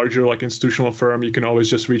 you're a larger institutional firm, you can always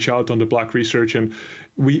just reach out on the Block Research. And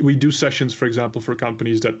we do sessions, for example, for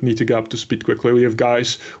companies that need to get up to speed quickly. We have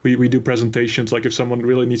guys, we do presentations. Like if someone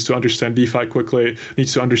really needs to understand DeFi quickly,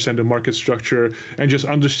 needs to understand the market structure and just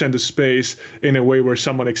understand the space in a way where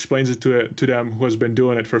someone explains it to them who has been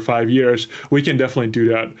doing it for 5 years, we can definitely do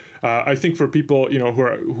that. I think for people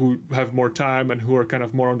who have more time and who are kind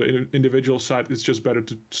of more on the individual side, it's just better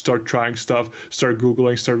to start trying stuff, start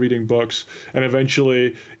Googling, start reading books, and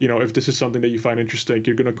eventually, if this is something that you find interesting,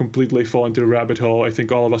 you're going to completely fall into a rabbit hole. I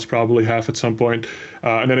think all of us probably have at some point,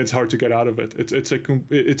 and then it's hard to get out of it.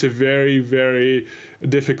 It's a very, very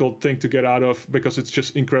difficult thing to get out of because it's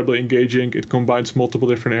just incredibly engaging. It combines multiple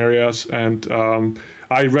different areas, and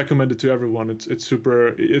I recommend it to everyone. It's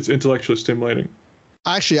intellectually stimulating.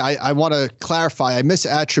 Actually, I want to clarify. I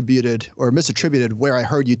misattributed where I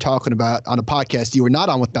heard you talking about on a podcast you were not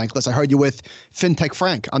on with Bankless. I heard you with FinTech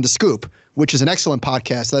Frank on The Scoop, which is an excellent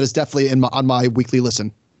podcast. That is definitely on my weekly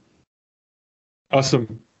listen.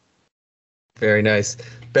 Awesome. Very nice.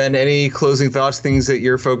 Ben, any closing thoughts, things that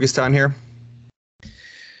you're focused on here?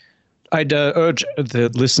 I'd urge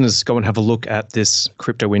the listeners to go and have a look at this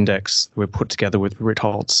crypto index that we put together with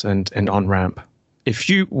Ritholtz and OnRamp. If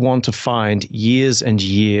you want to find years and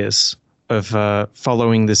years of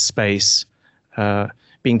following this space,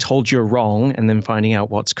 being told you're wrong and then finding out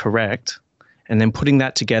what's correct, and then putting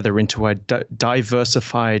that together into a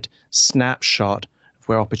diversified snapshot of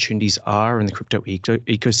where opportunities are in the crypto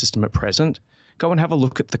ecosystem at present, go and have a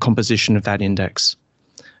look at the composition of that index.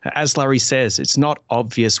 As Larry says, it's not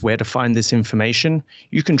obvious where to find this information.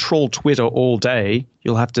 You can troll Twitter all day.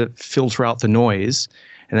 You'll have to filter out the noise,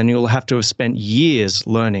 and then you'll have to have spent years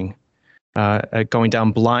learning, going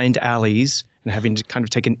down blind alleys and having to kind of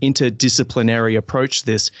take an interdisciplinary approach to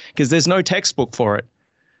this because there's no textbook for it.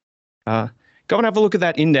 Go and have a look at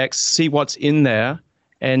that index, see what's in there,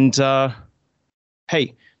 and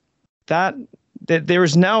hey, there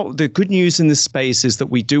is now the good news in this space is that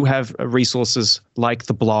we do have resources like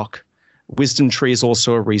the Block. WisdomTree is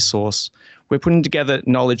also a resource. We're putting together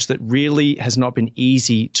knowledge that really has not been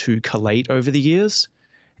easy to collate over the years.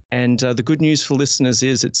 And the good news for listeners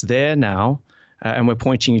is it's there now, and we're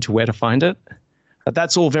pointing you to where to find it.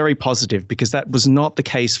 That's all very positive because that was not the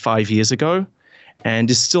case 5 years ago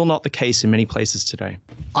and is still not the case in many places today.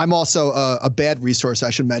 I'm also a bad resource,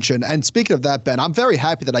 I should mention. And speaking of that, Ben, I'm very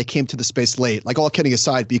happy that I came to the space late, all kidding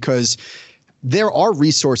aside, because there are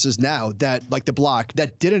resources now that, like the Block,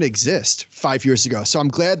 that didn't exist 5 years ago. So I'm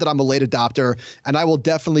glad that I'm a late adopter, and I will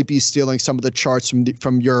definitely be stealing some of the charts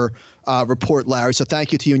from your report, Larry. So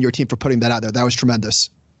thank you to you and your team for putting that out there. That was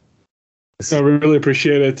tremendous. I really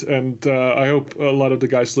appreciate it, and I hope a lot of the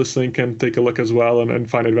guys listening can take a look as well and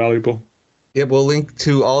find it valuable. Yeah, we'll link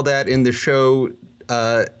to all that in the show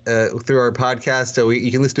through our podcast. So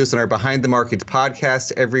you can listen to us on our Behind the Markets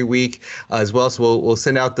podcast every week as well. So we'll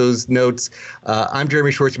send out those notes. I'm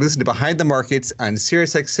Jeremy Schwartz. You listen to Behind the Markets on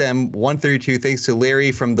SiriusXM 132. Thanks to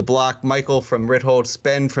Larry from The Block, Michael from Ritholtz,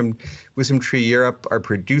 Ben from WisdomTree Europe, our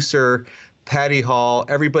producer, Patty Hall.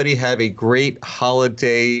 Everybody have a great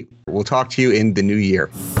holiday. We'll talk to you in the new year.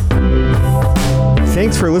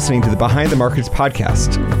 Thanks for listening to the Behind the Markets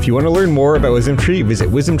podcast. If you want to learn more about WisdomTree, visit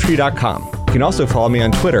wisdomtree.com. You can also follow me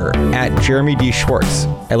on Twitter at Jeremy D. Schwartz.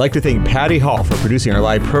 I'd like to thank Patty Hall for producing our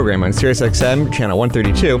live program on SiriusXM channel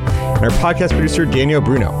 132 and our podcast producer Daniel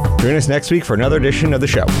Bruno. Join us next week for another edition of the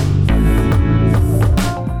show.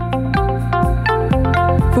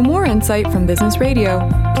 For more insight from Business Radio,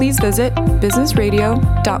 please visit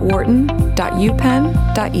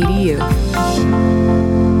businessradio.wharton.upenn.edu.